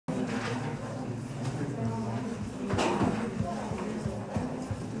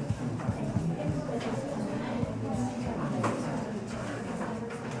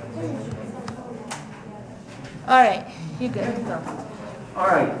All right, you good. All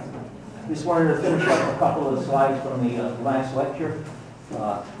right, just wanted to finish up a couple of slides from the last lecture.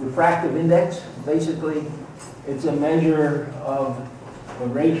 Refractive index, basically, it's a measure of the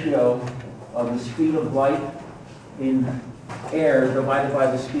ratio of the speed of light in air divided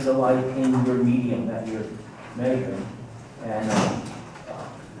by the speed of light in your medium that you're measuring. And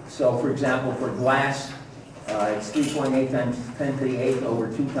so, for example, for glass, it's 3.8 times 10 to the 8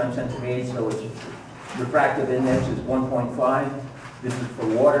 over 2 times 10 to the 8, so its refractive index is 1.5. This is for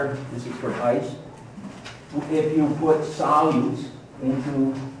water, this is for ice. If you put solutes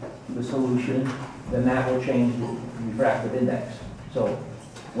into the solution, then that will change the refractive index. So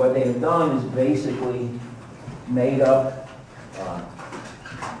what they've done is basically made up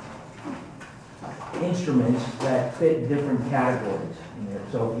instruments that fit different categories in there.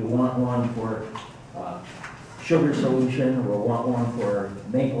 So if you want one for sugar solution or want one for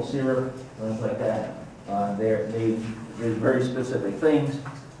maple syrup, things like that, there's very specific things.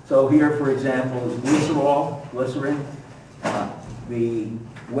 So here, for example, is glycerin. The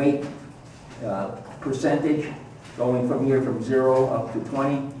weight percentage going from here from 0 up to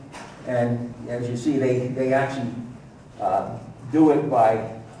 20. And as you see, they actually do it by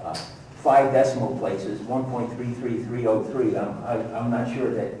 5 decimal places, 1.33303. I'm not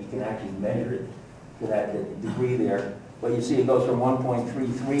sure that you can actually measure it to that degree there. But you see it goes from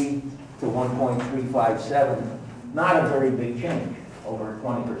 1.33 to 1.357. Not a very big change, over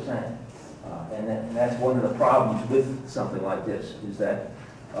 20%. And that's one of the problems with something like this, is that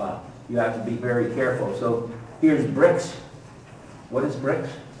you have to be very careful. So here's Brix. What is Brix?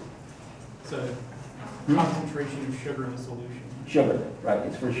 It's a concentration of sugar in the solution. Sugar, right,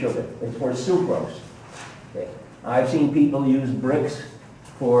 it's for sugar. It's for sucrose. Okay. I've seen people use Brix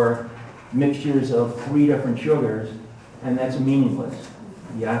for mixtures of 3 different sugars, and that's meaningless.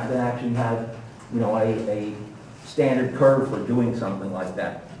 You have to actually have, a standard curve for doing something like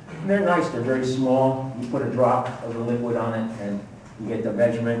that. And they're nice, they're very small. You put a drop of the liquid on it and you get the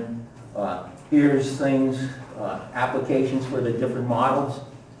measurement. Here's things, applications for the different models.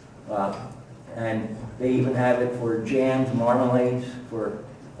 And they even have it for jams, marmalades, for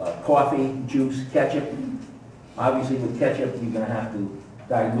coffee, juice, ketchup. Obviously with ketchup you're going to have to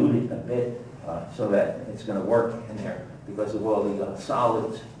dilute it a bit so that it's going to work in there because of all the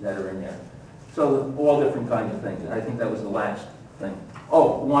solids that are in there. So all different kinds of things. And I think that was the last thing.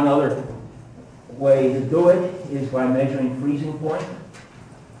 Oh, one other way to do it is by measuring freezing point.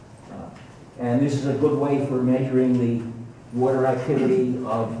 And this is a good way for measuring the water activity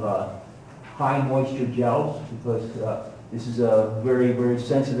of high moisture gels because this is very, very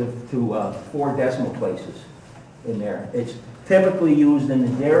sensitive to 4 decimal places in there. It's typically used in the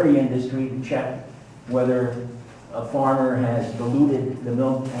dairy industry to check whether a farmer has diluted the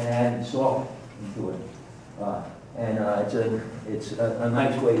milk and added salt into it. It's a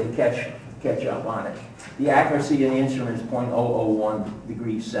nice way to catch up on it. The accuracy in the instrument is 0.001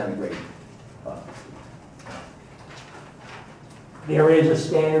 degrees centigrade. There is a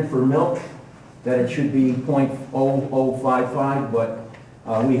standard for milk that it should be 0.0055, but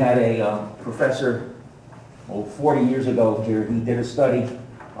we had a professor 40 years ago here. He did a study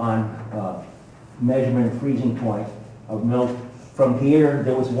on measurement freezing point of milk. From here,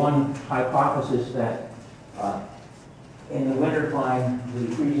 there was one hypothesis that in the wintertime, the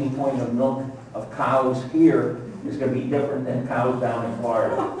freezing point of milk of cows here is going to be different than cows down in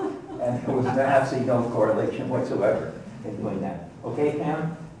Florida. And there was absolutely no correlation whatsoever in doing that. Okay,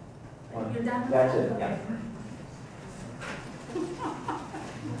 Pam? You're done? That's it, yeah.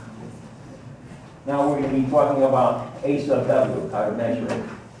 Now we're going to be talking about A sub W, how to measure it.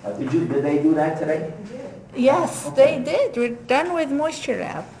 Did they do that today? Yes, Okay. they did. We're done with moisture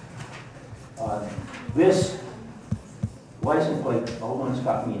lab. This license plate almost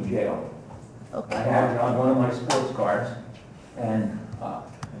got me in jail. I Okay. have it on one of my sports cars, and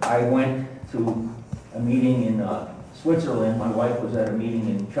I went to a meeting in Switzerland. My wife was at a meeting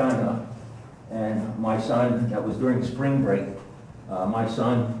in China, and my son, that was during spring break, my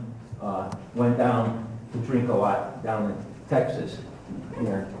son went down to drink a lot down in Texas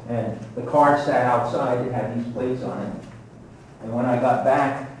here, and the car sat outside. It had these plates on it, and when I got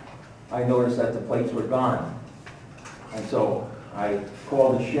back, I noticed that the plates were gone. And so I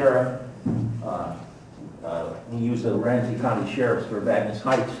called the sheriff. We used the Ramsey County Sheriff's for Bagnes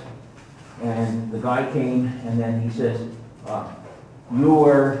Heights. And the guy came, and then he says, you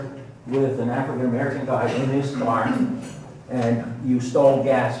were with an African-American guy in this car, and you stole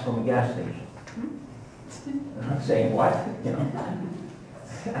gas from a gas station. And I'm saying, what?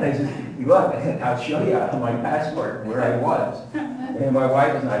 And I said, look, I'll show you on my passport where I was. And my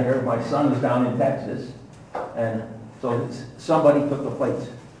wife is not here. My son was down in Texas. And so somebody took the plates.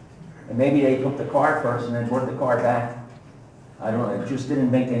 And maybe they took the car first and then brought the car back. I don't know, it just didn't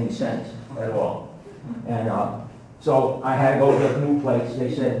make any sense at all. And so I had to go get new plates.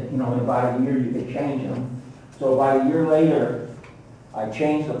 They said, you know, in about a year you could change them. So about a year later, I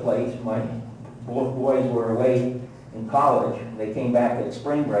changed the plates. Both boys were away in college. They came back at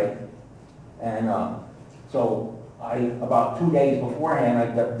spring break. And so about 2 days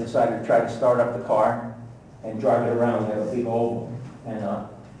beforehand, I decided to try to start up the car and drive it around. We had a big oval. And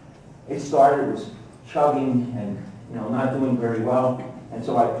it started, it was chugging and, you know, not doing very well. And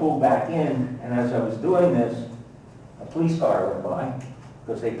so I pulled back in, and as I was doing this, a police car went by,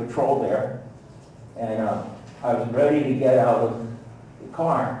 because they patrolled there. And I was ready to get out of the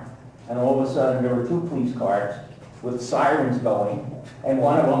car, and all of a sudden there were 2 police cars with sirens going, and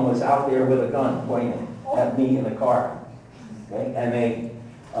one of them was out there with a gun pointing at me in the car. Okay? And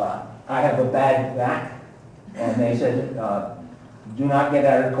I have a bad back, and they said, do not get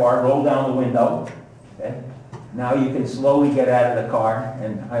out of the car, roll down the window. Okay? Now you can slowly get out of the car,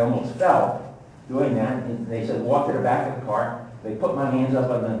 and I almost fell doing that. And they said, walk to the back of the car. They put my hands up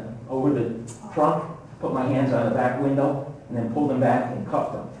over the trunk, put my hands on the back window, and then pulled them back and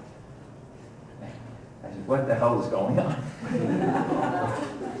cuffed them. I said, what the hell is going on?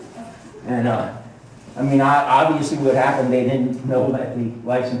 And I mean, obviously what happened, they didn't know that the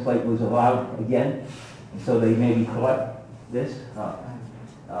license plate was allowed again, and so they maybe caught this.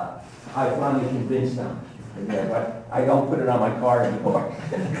 I finally convinced them, but I don't put it on my car anymore.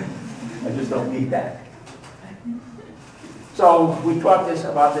 I just don't need that. So we talked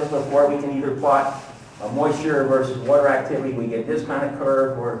about this before. We can either plot moisture versus water activity. We get this kind of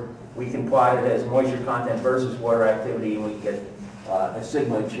curve, or we can plot it as moisture content versus water activity, and we get a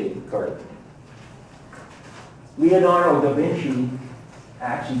sigma-shaped curve. Leonardo da Vinci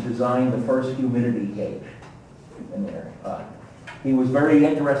actually designed the first humidity gauge in there. He was very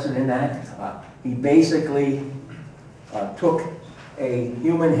interested in that. He basically took a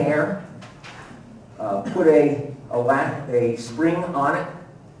human hair, put a spring on it,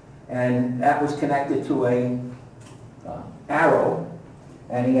 and that was connected to a arrow,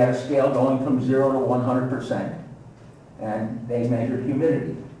 and he had a scale going from 0 to 100%, and they measured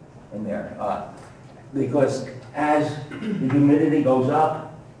humidity in there. Because as the humidity goes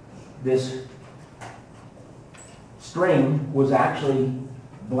up, this string was actually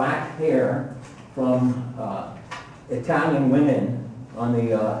black hair from Italian women on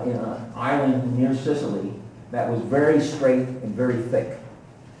the in an island near Sicily that was very straight and very thick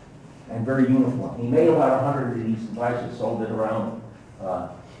and very uniform. He made about 100 of these devices, sold it around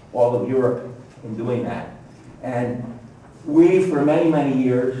all of Europe in doing that. And we, for many, many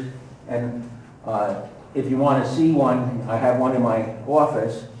years, and if you want to see one, I have one in my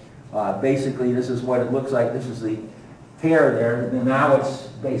office. Basically, this is what it looks like. This is the hair there, and now it's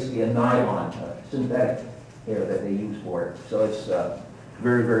basically a nylon, synthetic hair that they use for it. So it's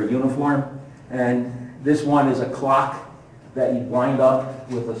very, very uniform. And this one is a clock that you wind up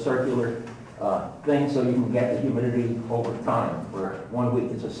with a circular thing so you can get the humidity over time. For 1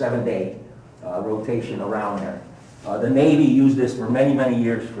 week, it's a 7-day rotation around there. The Navy used this for many, many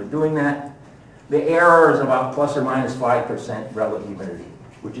years for doing that. The error is about plus or minus 5% relative humidity,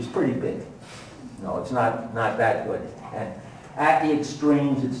 which is pretty big. No, it's not that good. And at the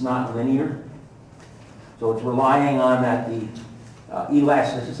extremes, it's not linear. So it's relying on that the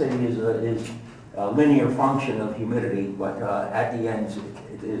elasticity is a linear function of humidity, but at the end,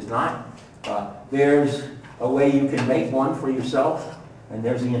 it is not. There's a way you can make one for yourself, and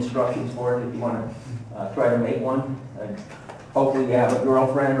there's the instructions for it if you want to try to make one. And hopefully you have a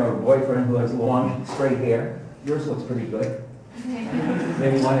girlfriend or a boyfriend who has long, straight hair. Yours looks pretty good.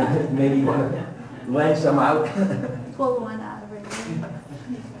 Maybe you want to lend some out. Pull one out of it.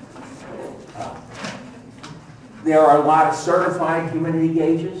 There are a lot of certified humidity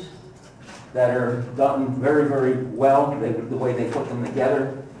gauges that are done very, very well, the way they put them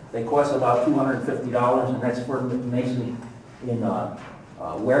together. They cost about $250, and that's for basically in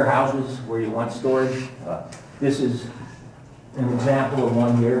warehouses where you want storage. This is an example of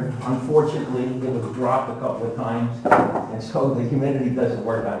one here. Unfortunately, it was dropped a couple of times, and so the humidity doesn't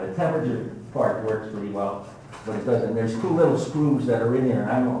work on it. The temperature part works pretty well, but it doesn't. There's 2 little screws that are in there,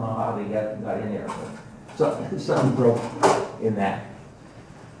 and I don't know how they got in there, but something broke in that.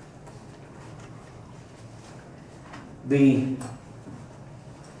 In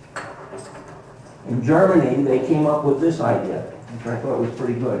Germany, they came up with this idea, which I thought was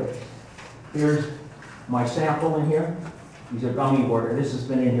pretty good. Here's my sample in here. These are gummy water. This has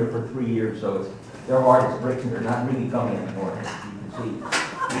been in here for 3 years, so they're hard as bricks, and they're not really gummy anymore, as you can see.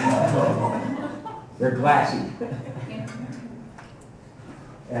 They're glassy.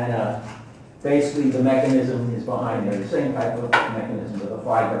 And basically the mechanism is behind there, the same type of mechanism with a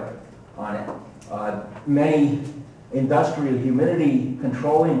fiber on it. Many industrial humidity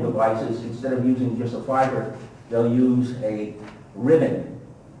controlling devices, instead of using just a fiber, they'll use a ribbon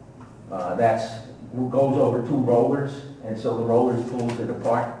that goes over 2 rollers, and so the rollers pulls it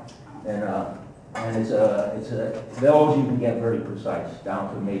apart. And those you can get very precise,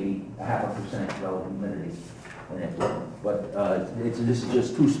 down to maybe 0.5% relative humidity in it. But this is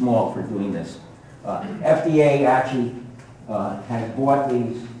just too small for doing this. FDA actually has bought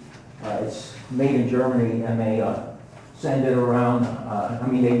these. It's made in Germany, and they send it around.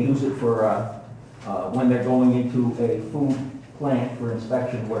 They use it for when they're going into a food plant for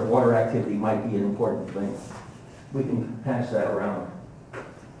inspection where water activity might be an important thing. We can pass that around.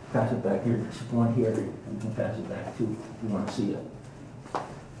 Pass it back here. There's one here. We can pass it back too if you want to see it.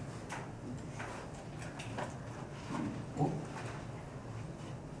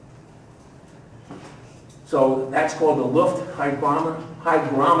 So that's called the Luft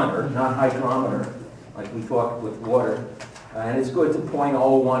hygrometer, not hydrometer, like we talked with water. And it's good to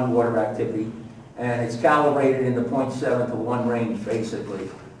 0.01 water activity. And it's calibrated in the 0.7 to 1 range, basically,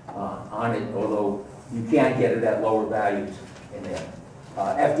 on it, although you can't get it at lower values in there.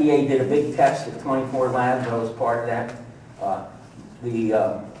 FDA did a big test at 24 labs. I was part of that.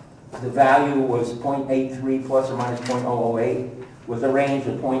 The value was 0.83 plus or minus 0.008 with a range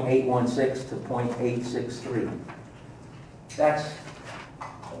of 0.816 to 0.863. That's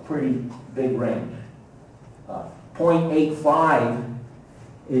a pretty big range. 0.85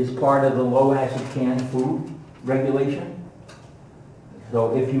 is part of the low acid canned food regulation.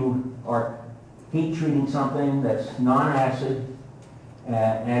 So if you are heat treating something that's non-acid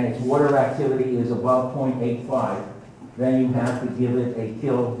and its water activity is above 0.85, then you have to give it a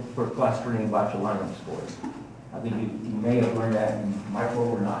kill for Clostridium botulinum spores. I think you may have learned that in micro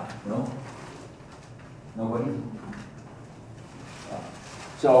or not, no? Nobody?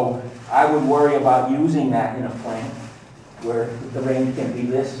 So I would worry about using that in a plant where the range can be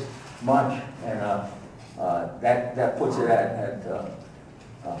this much, and that puts it at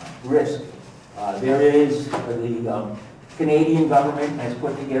risk. There is the Canadian government has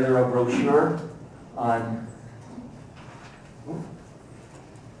put together a brochure on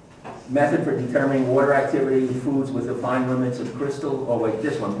method for determining water activity in foods with defined limits of crystal. Oh wait,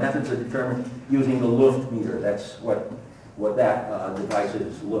 this one, methods are determined using the Luft meter. That's what that device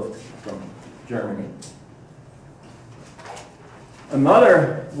is, Luft from Germany.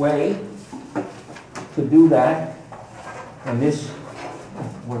 Another way to do that, and this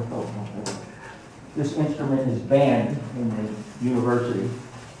instrument is banned in the university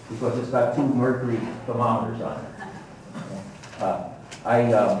because it's got 2 mercury thermometers on it.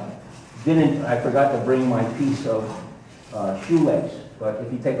 I forgot to bring my piece of shoelace, but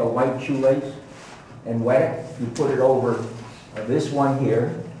if you take a white shoelace and wet it, you put it over this one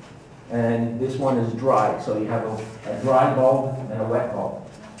here, and this one is dry, so you have a dry bulb and a wet bulb.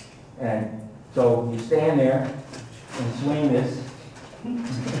 And so you stand there and swing this.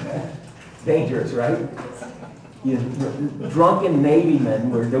 Dangerous, right? Drunken Navy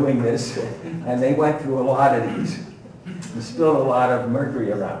men were doing this, and they went through a lot of these. There's still a lot of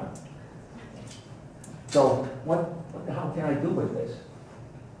mercury around. So what the hell can I do with this?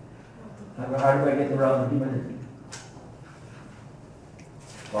 How do I get the relative humidity?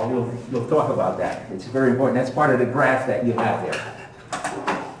 Well, we'll talk about that. It's very important. That's part of the graph that you have there.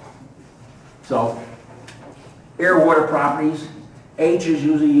 So, air-water properties. H is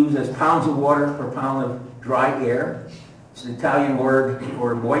usually used as pounds of water per pound of dry air. It's an Italian word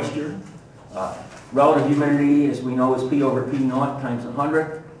for moisture. Relative humidity, as we know, is P over P naught times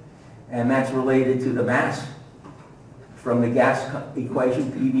 100. And that's related to the mass from the gas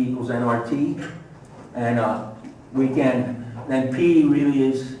equation, PV equals nRT. And then P really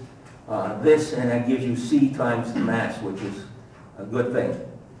is this, and that gives you C times the mass, which is a good thing.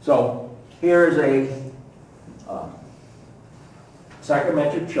 So here's a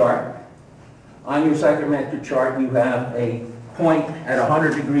psychrometric chart. On your psychrometric chart, you have a point at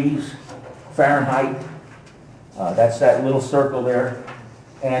 100 degrees Fahrenheit. That's that little circle there.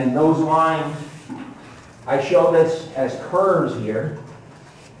 And those lines, I show this as curves here.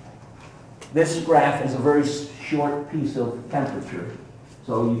 This graph is a very short piece of temperature,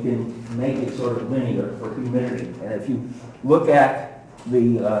 so you can make it sort of linear for humidity. And if you look at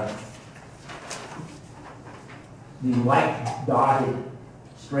the light dotted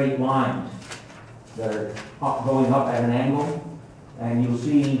straight lines that are going up at an angle, and you'll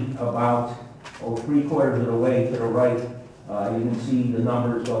see about 3/4 of the way to the right, you can see the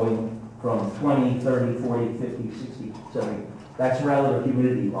numbers going from 20, 30, 40, 50, 60, 70. That's relative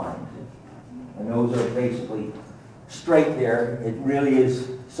humidity lines. And those are basically straight there. It really is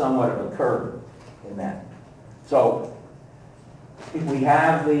somewhat of a curve in that. So if we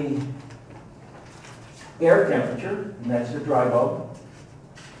have the air temperature, and that's the dry bulb,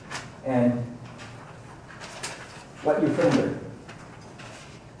 and what your finger,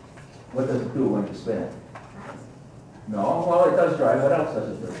 what does it do when you spin it? No, well, it does dry. What else does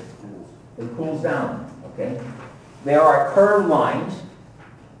it do? It cools down, okay? There are curved lines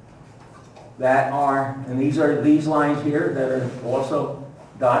that are, and these are these lines here that are also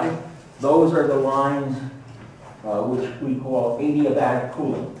dotted. Those are the lines which we call adiabatic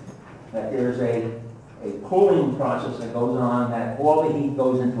cooling. That there's a cooling process that goes on, that all the heat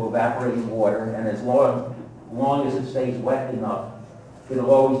goes into evaporating water, and as long as it stays wet enough,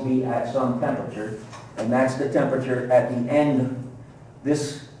 it'll always be at some temperature, and that's the temperature at the end.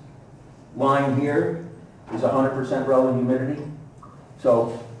 This line here is 100% relative humidity.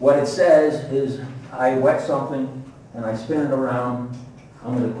 So what it says is I wet something and I spin it around.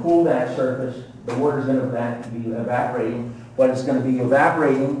 I'm going to cool that surface. The water's going to be evaporating, but it's going to be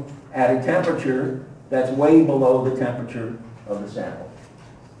evaporating at a temperature that's way below the temperature of the sample.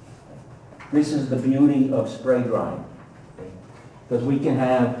 This is the beauty of spray drying, because we can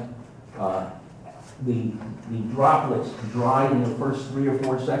have the droplets dried in the first 3 or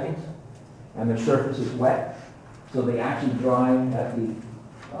 4 seconds, and the surface is wet, so they actually dry at the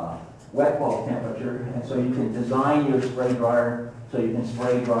wet bulb temperature, and so you can design your spray dryer so you can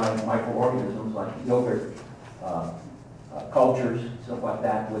spray dry microorganisms like yogurt, cultures, stuff like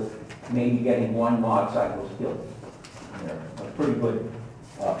that, with maybe getting 1 mod cycle killed. You know, a pretty good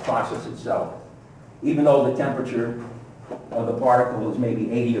process itself. Even though the temperature of the particle is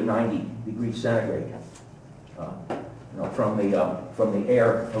maybe 80 or 90 degrees centigrade, you know, from the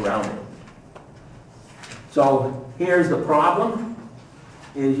air around it. So here's the problem: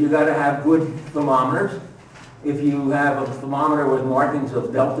 is you got to have good thermometers. If you have a thermometer with markings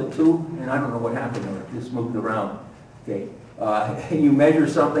of delta 2, and I don't know what happened there, it just moved around. Okay, you measure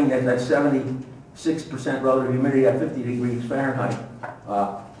something that's 76% relative humidity at 50 degrees Fahrenheit.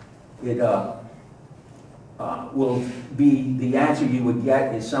 It will be, the answer you would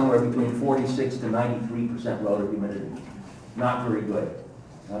get is somewhere between 46 to 93% relative humidity. Not very good.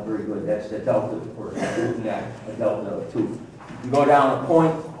 Not very good. That's the delta for looking at a delta of 2. You go down to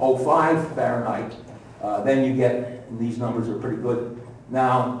 0.05 Fahrenheit, then you get, and these numbers are pretty good.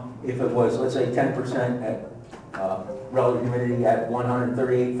 Now, if it was, let's say, 10% at relative humidity at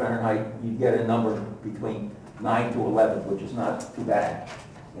 138 Fahrenheit, you'd get a number between 9 to 11, which is not too bad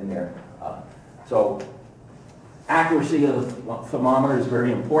in there. So accuracy of the thermometer is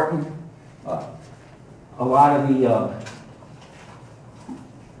very important. A lot of the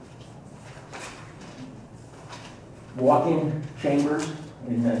walk-in chambers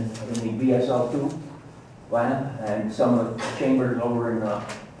in the BSL2 lab and some of the chambers over in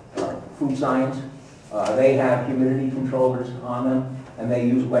food science, they have humidity controllers on them, and they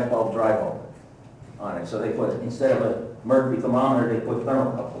use wet bulb, dry bulb on it. So they put, instead of a mercury thermometer, they put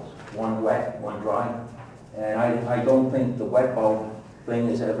thermocouples, one wet, one dry. And I don't think the wet bulb thing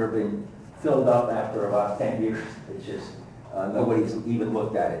has ever been filled up after about 10 years. It's just, nobody's even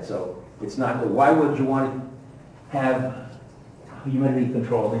looked at it. So it's not good. Why would you want to have humidity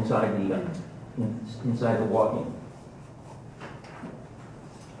control inside the walk-in?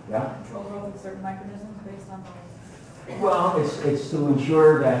 Yeah? Control growth of certain microorganisms based on those. Well, it's to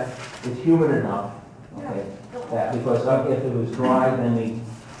ensure that it's humid enough, okay, that because if it was dry, then the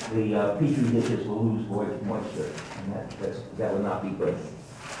petri dishes will lose moisture, and that would not be good.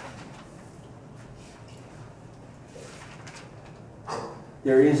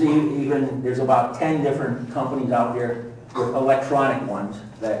 There is there's about 10 different companies out there with electronic ones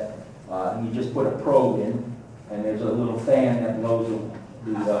that you just put a probe in, and there's a little fan that blows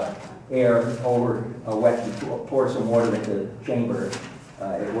the air over a wet, you pour some water into the chamber.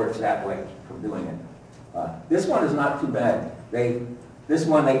 It works that way from doing it. This one is not too bad. This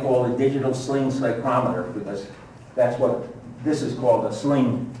one they call a digital sling psychrometer, because that's what this is called, a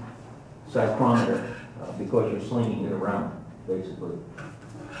sling psychrometer, because you're slinging it around, basically.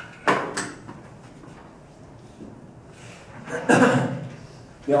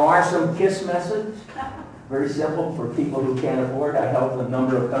 There are some KISS methods, very simple for people who can't afford. I helped a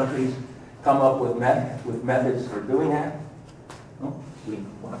number of countries come up with methods for doing that. Oh, we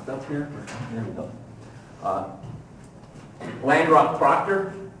walked up here. There we go. Landrock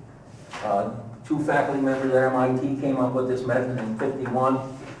Proctor, 2 faculty members at MIT came up with this method in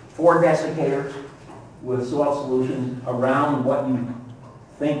 '51. 4 desiccators with salt solutions around what you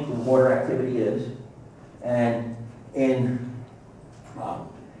think the water activity is. And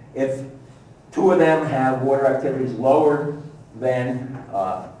if two of them have water activities lower than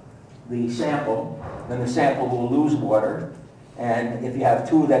the sample, then the sample will lose water. And if you have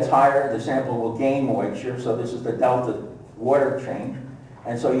two that's higher, the sample will gain moisture. So this is the delta water change.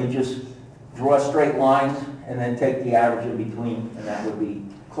 And so you just draw straight lines and then take the average in between, and that would be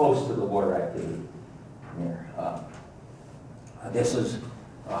close to the water activity. Here. This is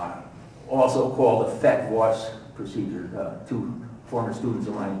also called the Fett-Voss procedure. Two former students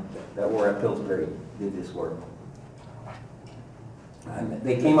of mine that were at Pillsbury did this work. And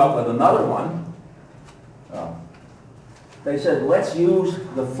they came up with another one. They said, let's use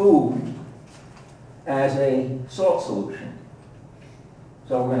the food as a salt solution.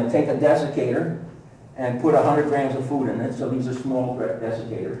 So we're going to take a desiccator and put 100 grams of food in it. So these are small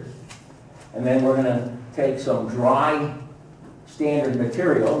desiccators. And then we're going to take some dry standard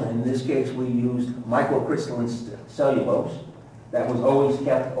material. In this case, we used microcrystalline cellulose that was always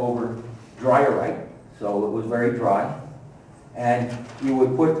kept over dryerite, so it was very dry. And you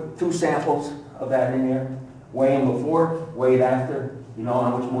would put 2 samples of that in there, weigh them before, weigh it after, you know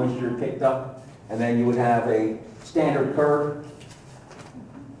how much moisture it picked up, and then you would have a standard curve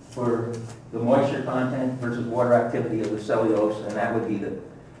for the moisture content versus water activity of the cellulose, and that would be the,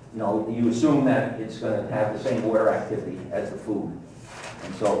 you assume that it's going to have the same water activity as the food.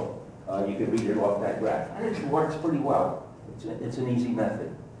 And so you can read it off that graph. And it works pretty well. It's an easy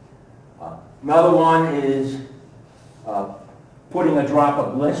method. Another one is putting a drop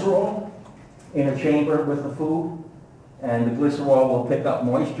of glycerol in a chamber with the food, and the glycerol will pick up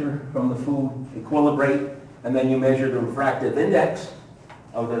moisture from the food, equilibrate, and then you measure the refractive index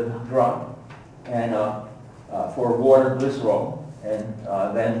of the drop and for water glycerol, and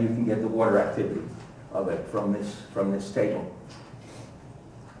then you can get the water activity of it from this table.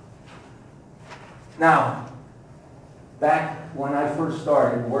 Now, back when I first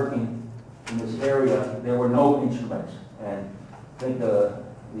started working in this area, there were no instruments, and I think the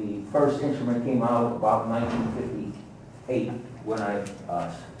first instrument came out about 1958 when I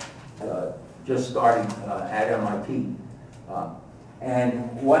just started at MIT.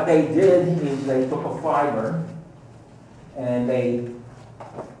 And what they did is they took a fiber and they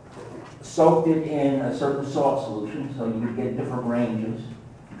soaked it in a certain salt solution, so you get different ranges,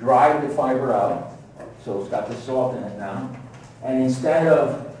 dried the fiber out, so it's got the salt in it now, and instead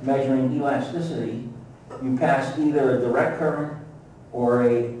of measuring elasticity, you pass either a direct current or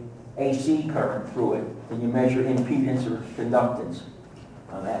a AC current through it, and you measure impedance or conductance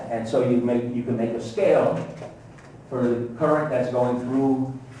on that. And so you can make a scale for the current that's going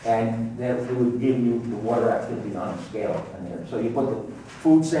through, and that it would give you the water activity on a scale in there. So you put the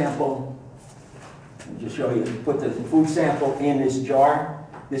food sample, I'll just show you, put the food sample in this jar.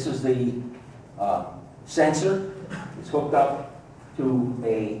 This is the sensor. It's hooked up to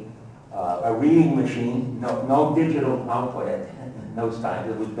a reading machine, no digital output in those times.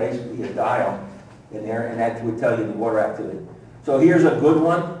 It was basically a dial in there, and that would tell you the water activity. So here's a good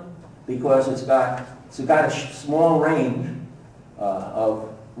one because it's got a small range of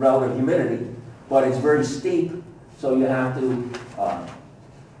relative humidity, but it's very steep, so you have to,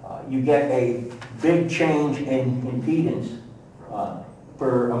 you get a big change in impedance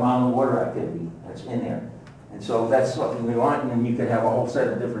per amount of water activity that's in there. And so that's something we want, and then you can have a whole set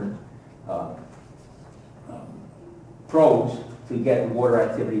of different probes to get the water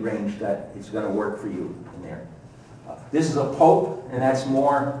activity range that is going to work for you in there. This is a Pope, and that's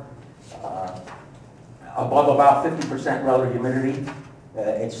more above about 50% relative humidity.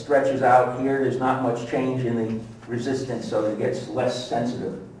 It stretches out here. There's not much change in the resistance, so it gets less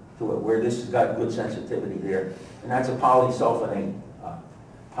sensitive to it, where this has got good sensitivity there. And that's a polysulfonate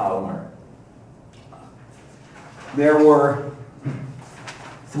polymer. There were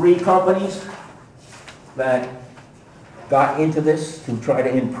 3 companies that got into this to try to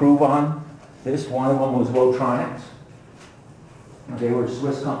improve on this. One of them was Rotronics. They were a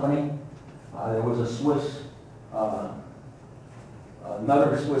Swiss company. There was a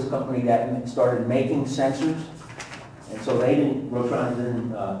another Swiss company that started making sensors. And so Rotronics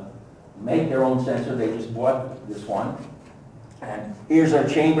didn't make their own sensor, they just bought this one. And here's our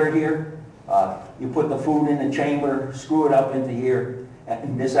chamber here. You put the food in the chamber, screw it up into here,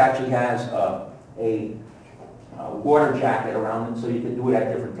 and this actually has a water jacket around it, so you can do it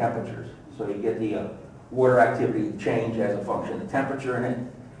at different temperatures. So you get the water activity change as a function of temperature in it.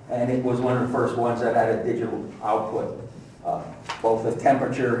 And it was one of the first ones that had a digital output, both the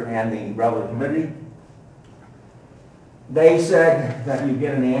temperature and the relative humidity. They said that you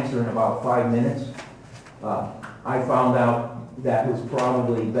get an answer in about 5 minutes. I found out that was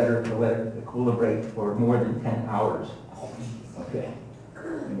probably better to let it equilibrate for more than 10 hours. Okay.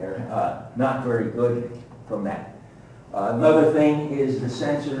 And they're not very good from that. Another thing is the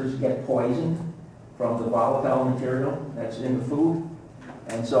sensors get poisoned from the volatile material that's in the food.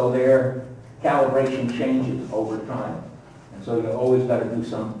 And so their calibration changes over time. And so you always got to do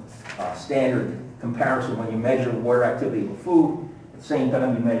some standard comparison when you measure water activity of food. At the same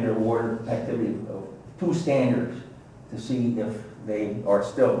time, you measure water activity of two standards to see if they are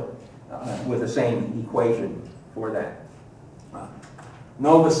still with the same equation for that.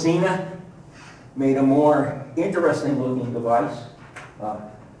 Novacina made a more interesting looking device.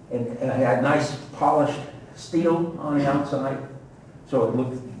 And it had nice polished steel on the outside, so it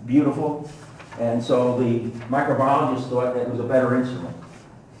looked beautiful. And so the microbiologist thought that it was a better instrument.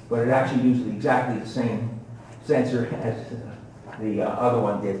 But it actually used exactly the same sensor as the other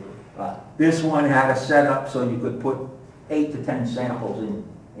one did. This one had a setup so you could put 8 to 10 samples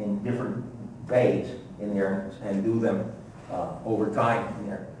in different bays in there and do them over time in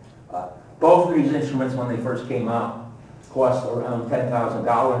there. Both of these instruments, when they first came out, cost around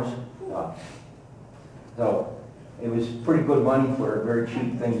 $10,000. So it was pretty good money for a very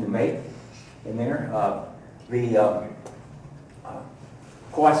cheap thing to make in there. The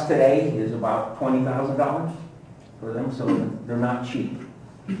cost today is about $20,000 for them, so they're not cheap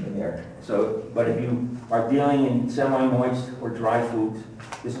in there. So, but if you are dealing in semi-moist or dry foods,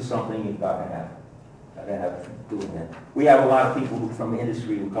 this is something you've got to have. Got to have doing that. We have a lot of people from the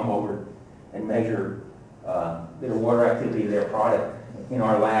industry who come over and measure their water activity of their product in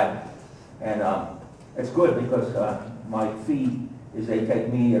our lab, and it's good because my fee is they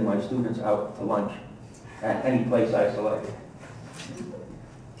take me and my students out to lunch at any place I select.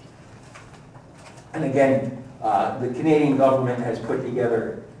 And again, the Canadian government has put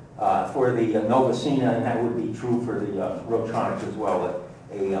together for the Novacina, and that would be true for the Rotronics as well,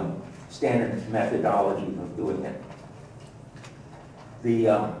 a standard methodology of doing it. The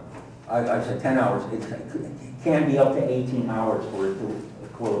I said 10 hours. It can be up to 18 hours for it to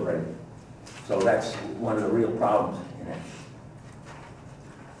equilibrate. So that's one of the real problems in it.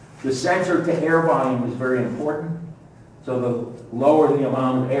 The sensor to air volume is very important. So the lower the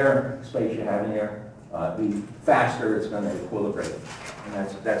amount of air space you have in there, the faster it's going to equilibrate. And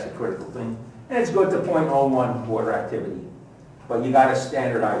that's a critical thing. And it's good to 0.01 water activity. But you got to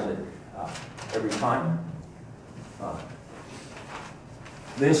standardize it every time.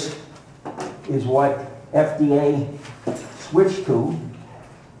 This is what FDA switched to.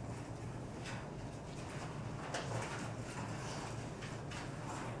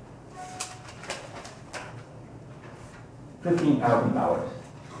 $15,000.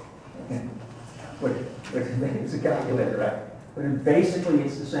 It's a calculator, right? But basically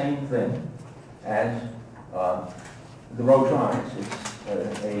it's the same thing as the Rotronics.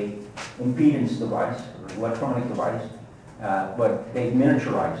 It's a impedance device, or electronic device, but they've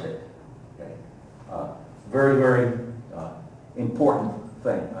miniaturized it. Okay? Very, very important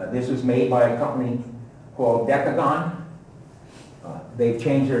thing. This was made by a company called Decagon. They've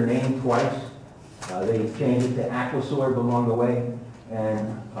changed their name twice. They've changed it to Aquasorb along the way,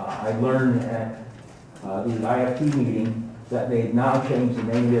 and I learned at the IFT meeting that they've now changed the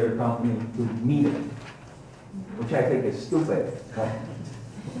name of their company to Meter, which I think is stupid.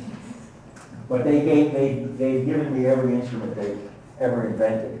 But they've given me every instrument they've ever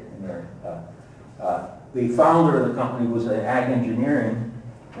invented in there. The founder of the company was an ag engineering,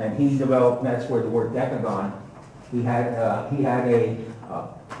 and he developed, that's where the word Decagon, he had a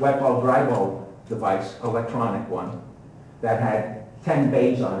wet bulb, dry bulb device, electronic one, that had 10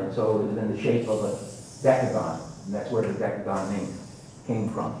 bays on it, so it was in the shape of a decagon, and that's where the Decagon name came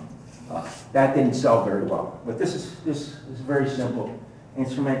from. That didn't sell very well, but this is a very simple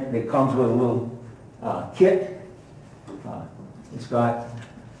instrument. It comes with a little kit. It's got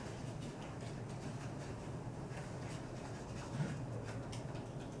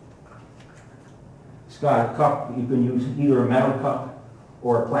a cup. You can use either a metal cup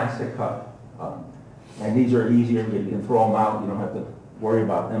or a plastic cup. And these are easier. You can throw them out. You don't have to worry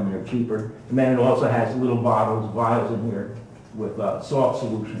about them. They're cheaper. And then it also has little bottles, vials in here with salt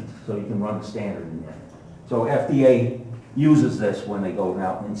solutions, so you can run the standard in there. So FDA uses this when they go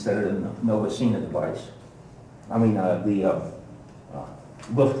out instead of the Novacina device. I mean the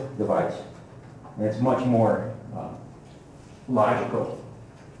Lift device. And it's much more logical.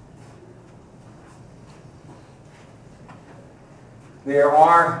 There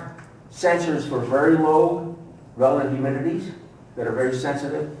are sensors for very low relative humidities that are very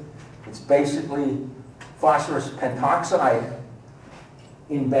sensitive. It's basically phosphorus pentoxide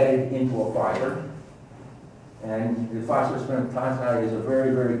embedded into a fiber. And the phosphorus pentoxide is a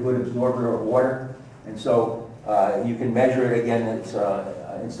very, very good absorber of water. And so you can measure it again. It's,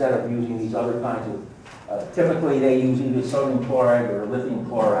 instead of using these other kinds of, typically they use either sodium chloride or lithium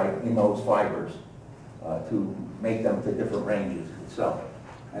chloride in those fibers to make them to different ranges itself.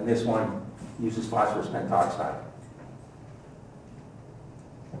 And this one uses phosphorus pentoxide.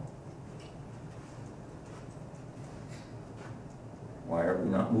 Why are we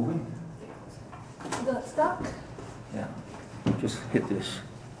not moving? Got stuck? Yeah, just hit this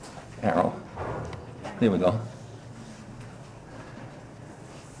arrow. There we go.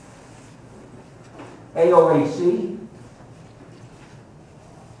 AOAC,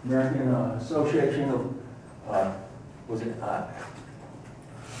 American Association of, was it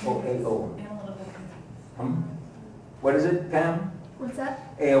OAO? Analytical. What is it, Pam? What's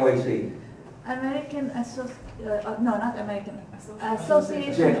that? AOAC. American no, not American.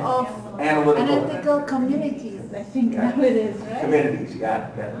 Association of Analytical Analytical Communities, I think Yeah. now it is, right? Communities, yeah.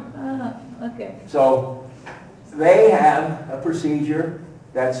 Okay. So they have a procedure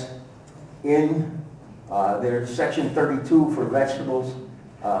that's in their section 32 for vegetables,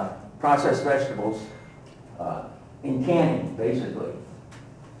 processed vegetables, in canning, basically.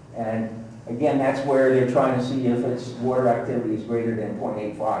 And again, that's where they're trying to see if its water activity is greater than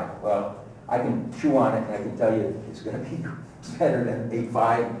 0.85. Well, I can chew on it and I can tell you it's going to be better than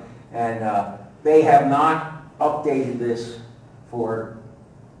 8.5. And they have not updated this for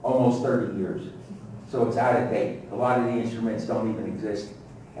almost 30 years. So it's out of date. A lot of the instruments don't even exist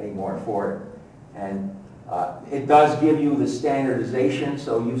anymore for it. And it does give you the standardization.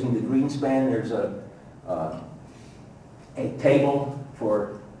 So using the Greenspan, there's a table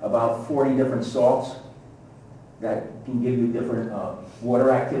for about 40 different salts that can give you different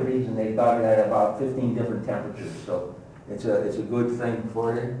water activities, and they've got it at about 15 different temperatures. So it's a good thing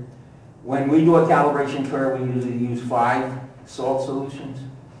for it. When we do a calibration curve, we usually use 5 salt solutions.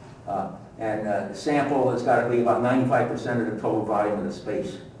 And the sample has got to be about 95% of the total volume of the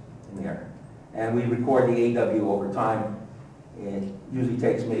space in there. And we record the AW over time. It usually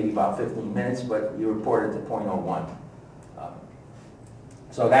takes maybe about 15 minutes, but you report it to 0.01.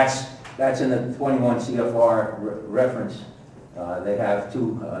 So that's in the 21 CFR reference. They have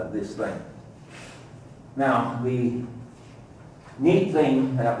to this thing. Now, the neat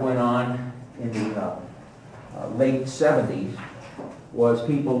thing that went on in the late 70s was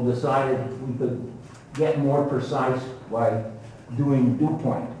people decided we could get more precise by doing dew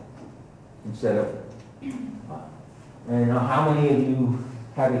point instead of, and how many of you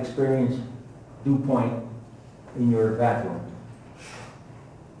have experienced dew point in your bathroom?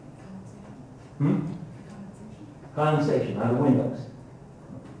 Condensation on the windows.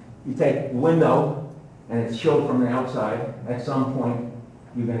 You take the window and it's chilled from the outside. At some point,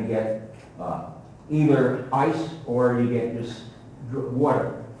 you're going to get either ice or you get just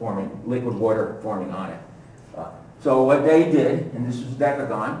water forming, liquid water forming on it. So what they did, and this was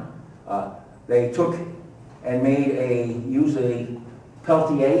Decagon, they took and used a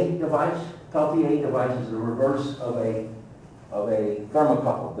Peltier device. Peltier device is the reverse of a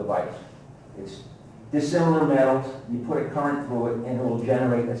thermocouple device. It's dissimilar metals, you put a current through it and it will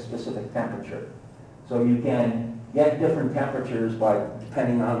generate a specific temperature. So you can get different temperatures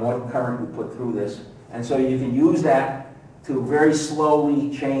depending on what current you put through this. And so you can use that to very slowly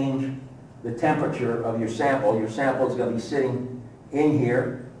change the temperature of your sample. Your sample is going to be sitting in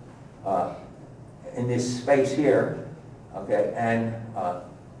here, in this space here, okay, and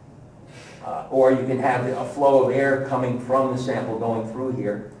or you can have a flow of air coming from the sample going through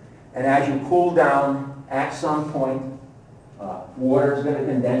here. And as you cool down, at some point, water is going to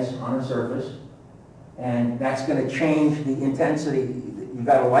condense on the surface, and that's going to change the intensity. You've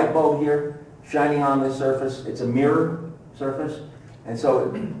got a light bulb here shining on the surface. It's a mirror surface, and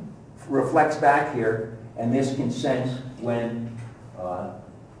so it reflects back here, and this can sense when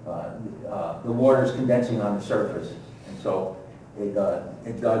the water is condensing on the surface. And so it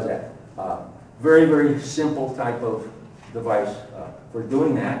does that. Very, very simple type of device for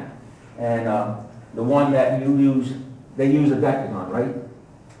doing that. And the one that you use, they use a Decagon, right?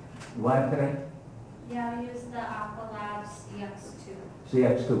 You have today? Yeah, I use the Aqualab CX2.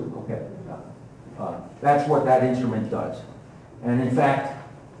 CX2, okay. That's what that instrument does. And in fact,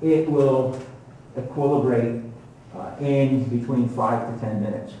 it will equilibrate in between 5 to 10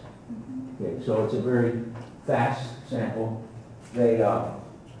 minutes. Okay, so it's a very fast sample. They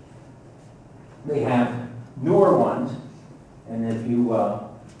have newer ones, and if you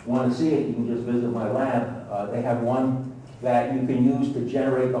want to see it, you can just visit my lab. They have one that you can use to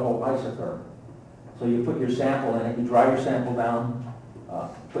generate the whole isotherm. So you put your sample in it, you dry your sample down,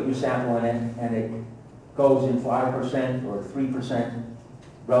 put your sample in it, and it goes in 5% or 3%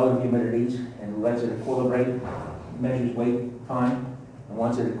 relative humidities and lets it equilibrate, measures wait time. And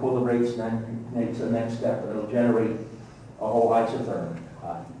once it equilibrates, then it makes the next step. It'll generate a whole isotherm.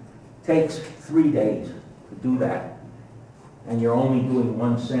 Takes 3 days to do that. And you're only doing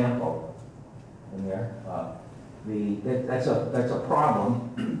one sample in there. That's a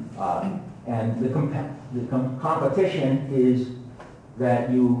problem. And the competition is that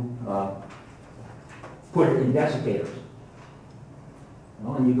you put it in desiccators. You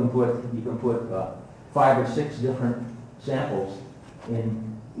know, and you can put 5 or 6 different samples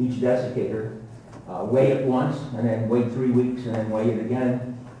in each desiccator, weigh it once, and then wait 3 weeks, and then weigh it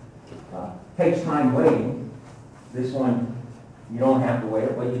again. Takes time waiting. This one, you don't have to weigh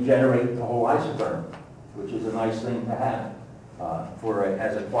it, but you generate the whole isotherm, which is a nice thing to have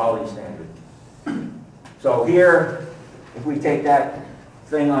as a quality standard. So here, if we take that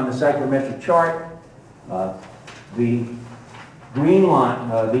thing on the psychrometric chart, the green line,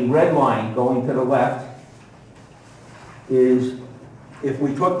 the red line going to the left is if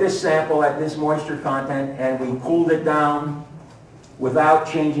we took this sample at this moisture content and we cooled it down without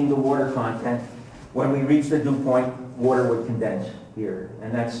changing the water content, when we reach the dew point, water would condense here.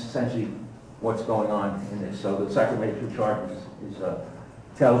 And that's essentially what's going on in this. So the psychrometric chart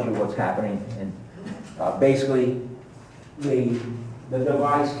tells you what's happening. And basically, the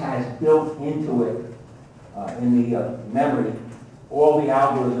device has built into it, in the memory, all the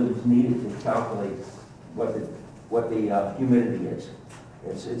algorithms needed to calculate what the humidity is.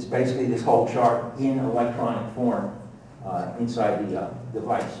 It's basically this whole chart in electronic form inside the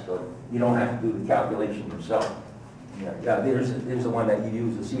device. So you don't have to do the calculation yourself. Yeah, there's the one that you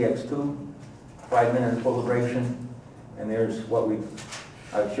use, the CX2, 5-minute equilibration. And there's what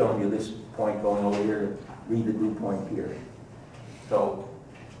I've shown you this point going over here to read the dew point here. So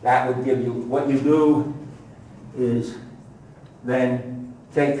that would give you, what you do is then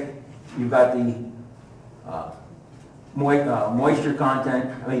you've got the moisture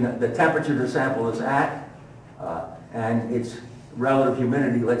content, the temperature the sample is at, and its relative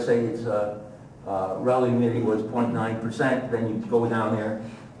humidity, let's say its relative humidity was 0.9%, then you go down there.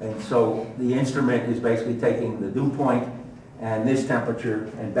 And so the instrument is basically taking the dew point and this temperature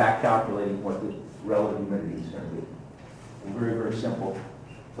and back calculating what the relative humidity is going to be. A very, very simple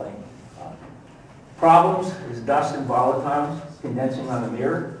thing. Problems is dust and volatiles condensing on the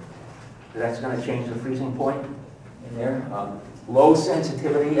mirror. That's going to change the freezing point in there. Low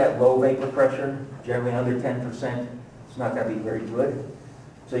sensitivity at low vapor pressure, generally under 10%. It's not going to be very good.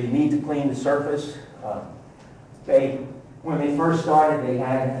 So you need to clean the surface. When they first started, they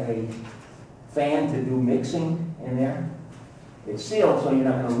had a fan to do mixing in there. It's sealed, so you're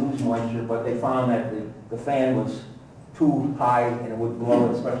not going to lose moisture, but they found that the fan was too high and it would blow,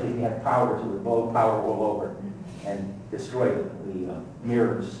 especially if you had power, so it would blow power all over and destroy the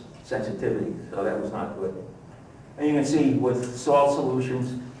mirror's sensitivity, so that was not good. And you can see with salt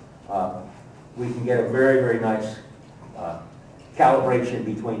solutions, we can get a very, very nice calibration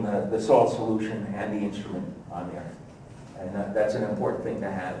between the salt solution and the instrument on there. And that's an important thing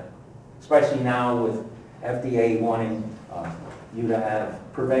to have, especially now with FDA wanting you to have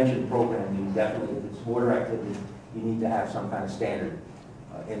prevention programs. You definitely, if it's water activity, you need to have some kind of standard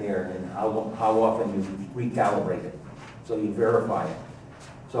in there, and how often you recalibrate it, so you verify it.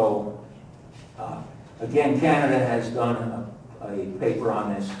 So again, Canada has done a paper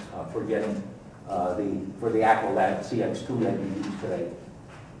on this for getting for the Aqualab CX2 that we use today.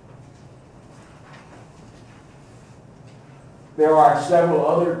 There are several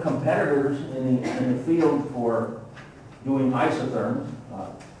other competitors in the field for doing isotherms.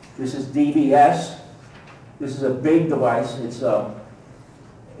 This is DBS. This is a big device. It's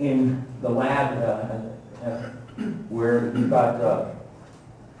in the lab where you've got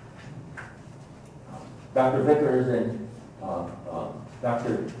Dr. Vickers and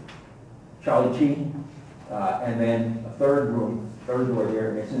Dr. Charlie Chi, and then a third door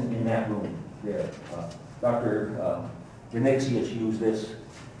there. It's in that room there. Dr. Vinixius used this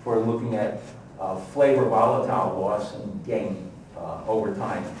for looking at flavor volatile loss and gain over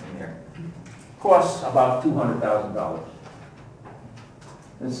time in there. Costs about $200,000.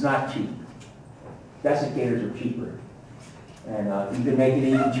 It's not cheap. Desiccators are cheaper. And you can make it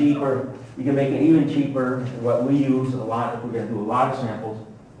even cheaper. You can make it even cheaper. What we use a lot, if we're going to do a lot of samples,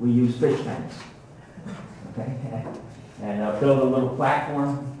 we use fish tanks. Okay? And build a little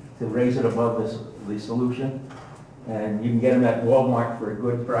platform to raise it above the solution. And you can get them at Walmart for a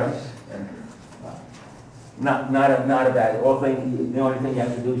good price. And, not a bad. The only thing you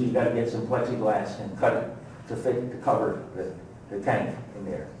have to do is you got to get some plexiglass and cut it to cover the tank in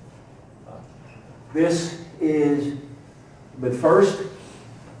there. This is the first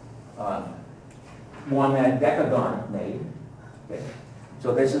one that Decagon made. Okay.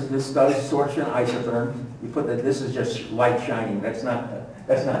 So this does sorption isotherm. You put that. This is just light shining. That's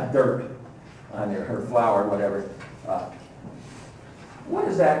not dirt on her flower, whatever. What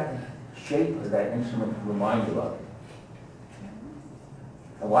does that shape of that instrument remind you of?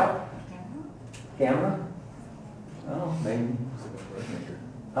 A what? Camera? Oh, maybe.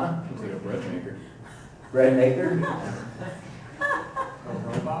 Huh? Looks like a bread maker. Bread maker? A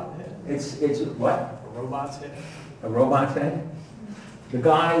robot head? It's what? A robot's head? A robot's head? The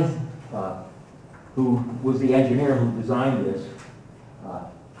guy who was the engineer who designed this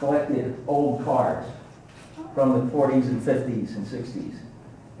collected old cars from the 40s and 50s and 60s.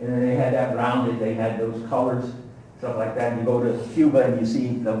 And then they had that rounded, they had those colors, stuff like that. And you go to Cuba and you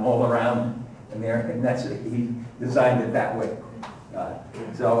see them all around in there, and that's it. He designed it that way.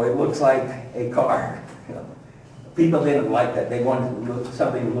 So it looks like a car. You know. People didn't like that. They wanted to look,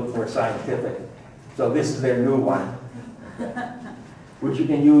 something to look more scientific. So this is their new one, which you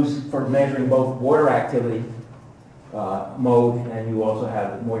can use for measuring both water activity mode, and you also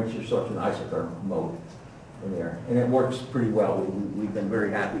have moisture sorption isotherm mode in there. And it works pretty well. We've been very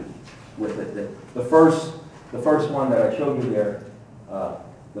happy with it. The first one that I showed you there,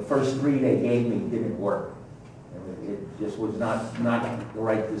 the first 3 they gave me didn't work. And it just was not the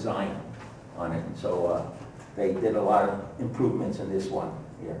right design on it. And so they did a lot of improvements in this one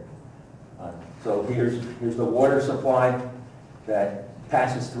here. So here's the water supply that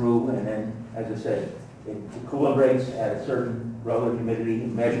passes through, and then, as I said, it equilibrates at a certain relative humidity,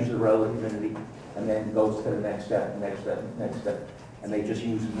 measures the relative humidity, and then goes to the next step, next step, next step. And they just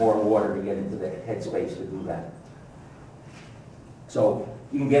use more water to get into the headspace to do that. So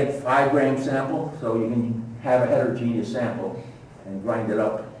you can get a 5-gram sample, so you can have a heterogeneous sample and grind it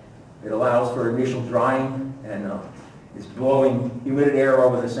up. It allows for initial drying, and it's blowing humid air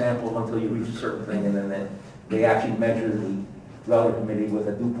over the sample until you reach a certain thing, and then they actually measure the relative humidity with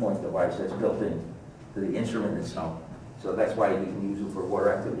a dew point device that's built in to the instrument itself. So that's why you can use it for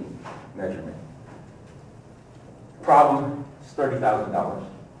water activity measurement. Problem is $30,000.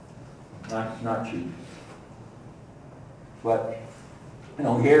 Not cheap. But you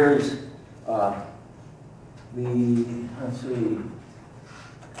know, here's let's see,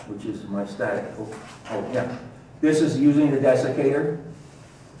 which is my static. Oh yeah, this is using the desiccator,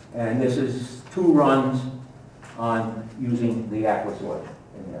 and this is 2 runs on using the Aquasoil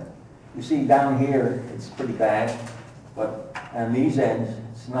in there. You see down here, it's pretty bad, but on these ends,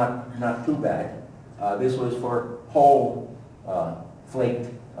 it's not too bad. This was for whole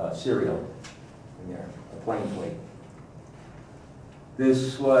flaked cereal in there, a plain flake.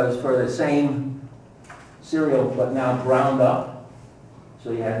 This was for the same cereal, but now ground up.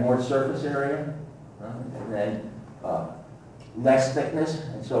 So you had more surface area, and then less thickness,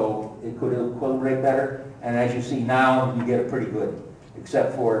 and so it could equilibrate better. And as you see now, you get it pretty good,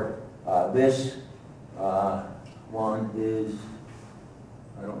 except for this one is,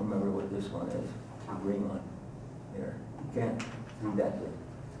 I don't remember what this one is, the green one there. You can't read that good.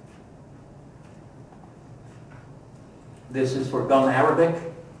 This is for gum arabic,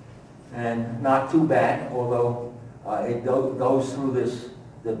 and not too bad, although it goes through this.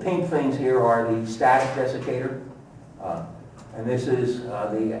 The pink things here are the static desiccator, and this is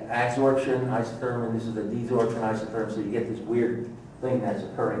the adsorption isotherm, and this is the desorption isotherm, so you get this weird thing that's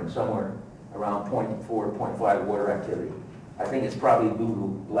occurring somewhere around 0.4 to 0.5 water activity. I think it's probably due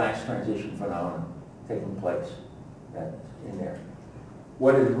to lax transition phenomenon taking place that's in there.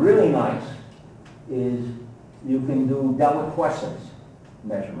 What is really nice is you can do deliquescence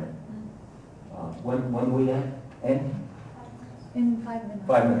measurement. When do we end? In 5 minutes.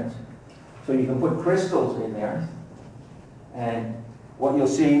 5 minutes. So you can put crystals in there, and what you'll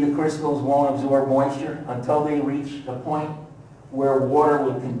see, the crystals won't absorb moisture until they reach the point where water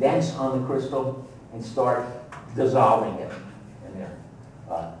will condense on the crystal and start dissolving it in there.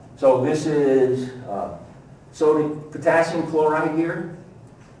 So this is potassium chloride here.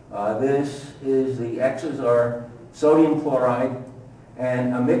 This is the X's are sodium chloride,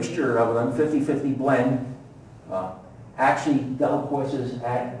 and a mixture of them, 50-50 blend, actually deliquesces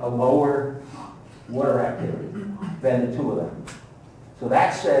at a lower water activity than the 2 of them. So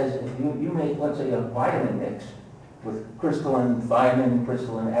that says if you make, let's say, a vitamin mix with crystalline vitamin,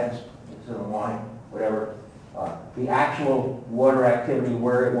 crystalline X, crystalline Y, whatever, the actual water activity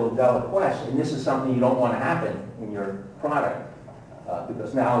where it will deliquesce, and this is something you don't want to happen in your product,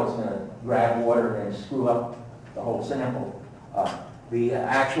 because now it's going to grab water and screw up the whole sample. The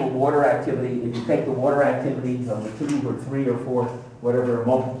actual water activity, if you take the water activity of the 2 or 3 or 4, whatever,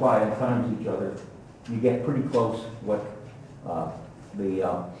 multiply and times each other, you get pretty close what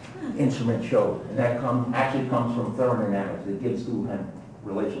the instrument showed. And that actually comes from thermodynamics. It gives two-hand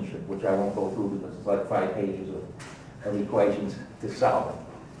relationship, which I won't go through because it's like 5 pages of equations to solve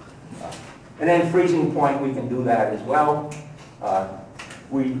it. And then freezing point, we can do that as well.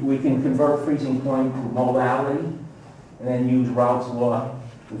 We can convert freezing point to modality and then use Raoult's law,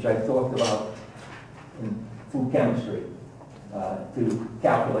 which I talked about in food chemistry, to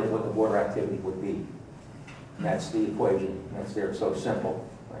calculate what the water activity would be. And that's the equation. That's there, so simple.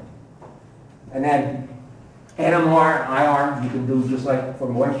 Right? And then NMR, IR, you can do just like for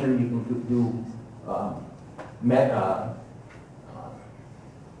moisture, you can do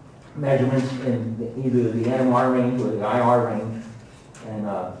measurements in either the NMR range or the IR range, and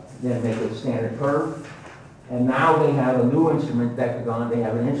then make a standard curve. And now they have a new instrument, Decagon. They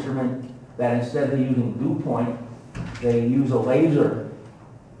have an instrument that instead of using dew point, they use a laser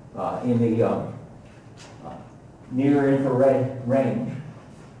in the near infrared range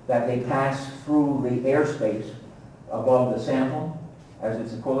that they pass through the airspace above the sample as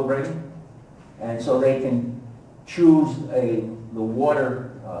it's equilibrating. And so they can choose the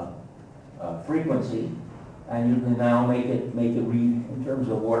water frequency, and you can now make it read in terms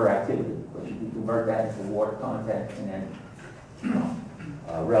of water activity, because you can convert that into water content and then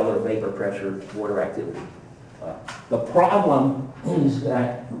relative vapor pressure, water activity. The problem is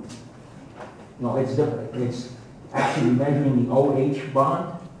that it's different. It's actually measuring the OH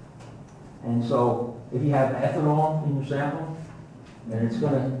bond, and so if you have ethanol in your sample, then it's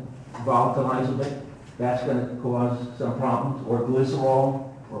going to volatilize a bit. That's going to cause some problems, or glycerol,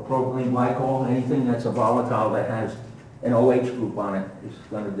 or propylene glycol, anything that's a volatile that has an OH group on it is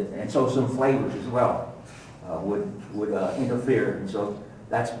going to, and so some flavors as well would interfere, and so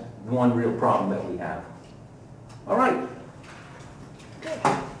that's one real problem that we have. All right. Good.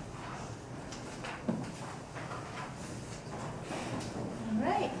 All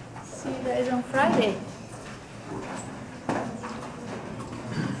right. See you guys on Friday.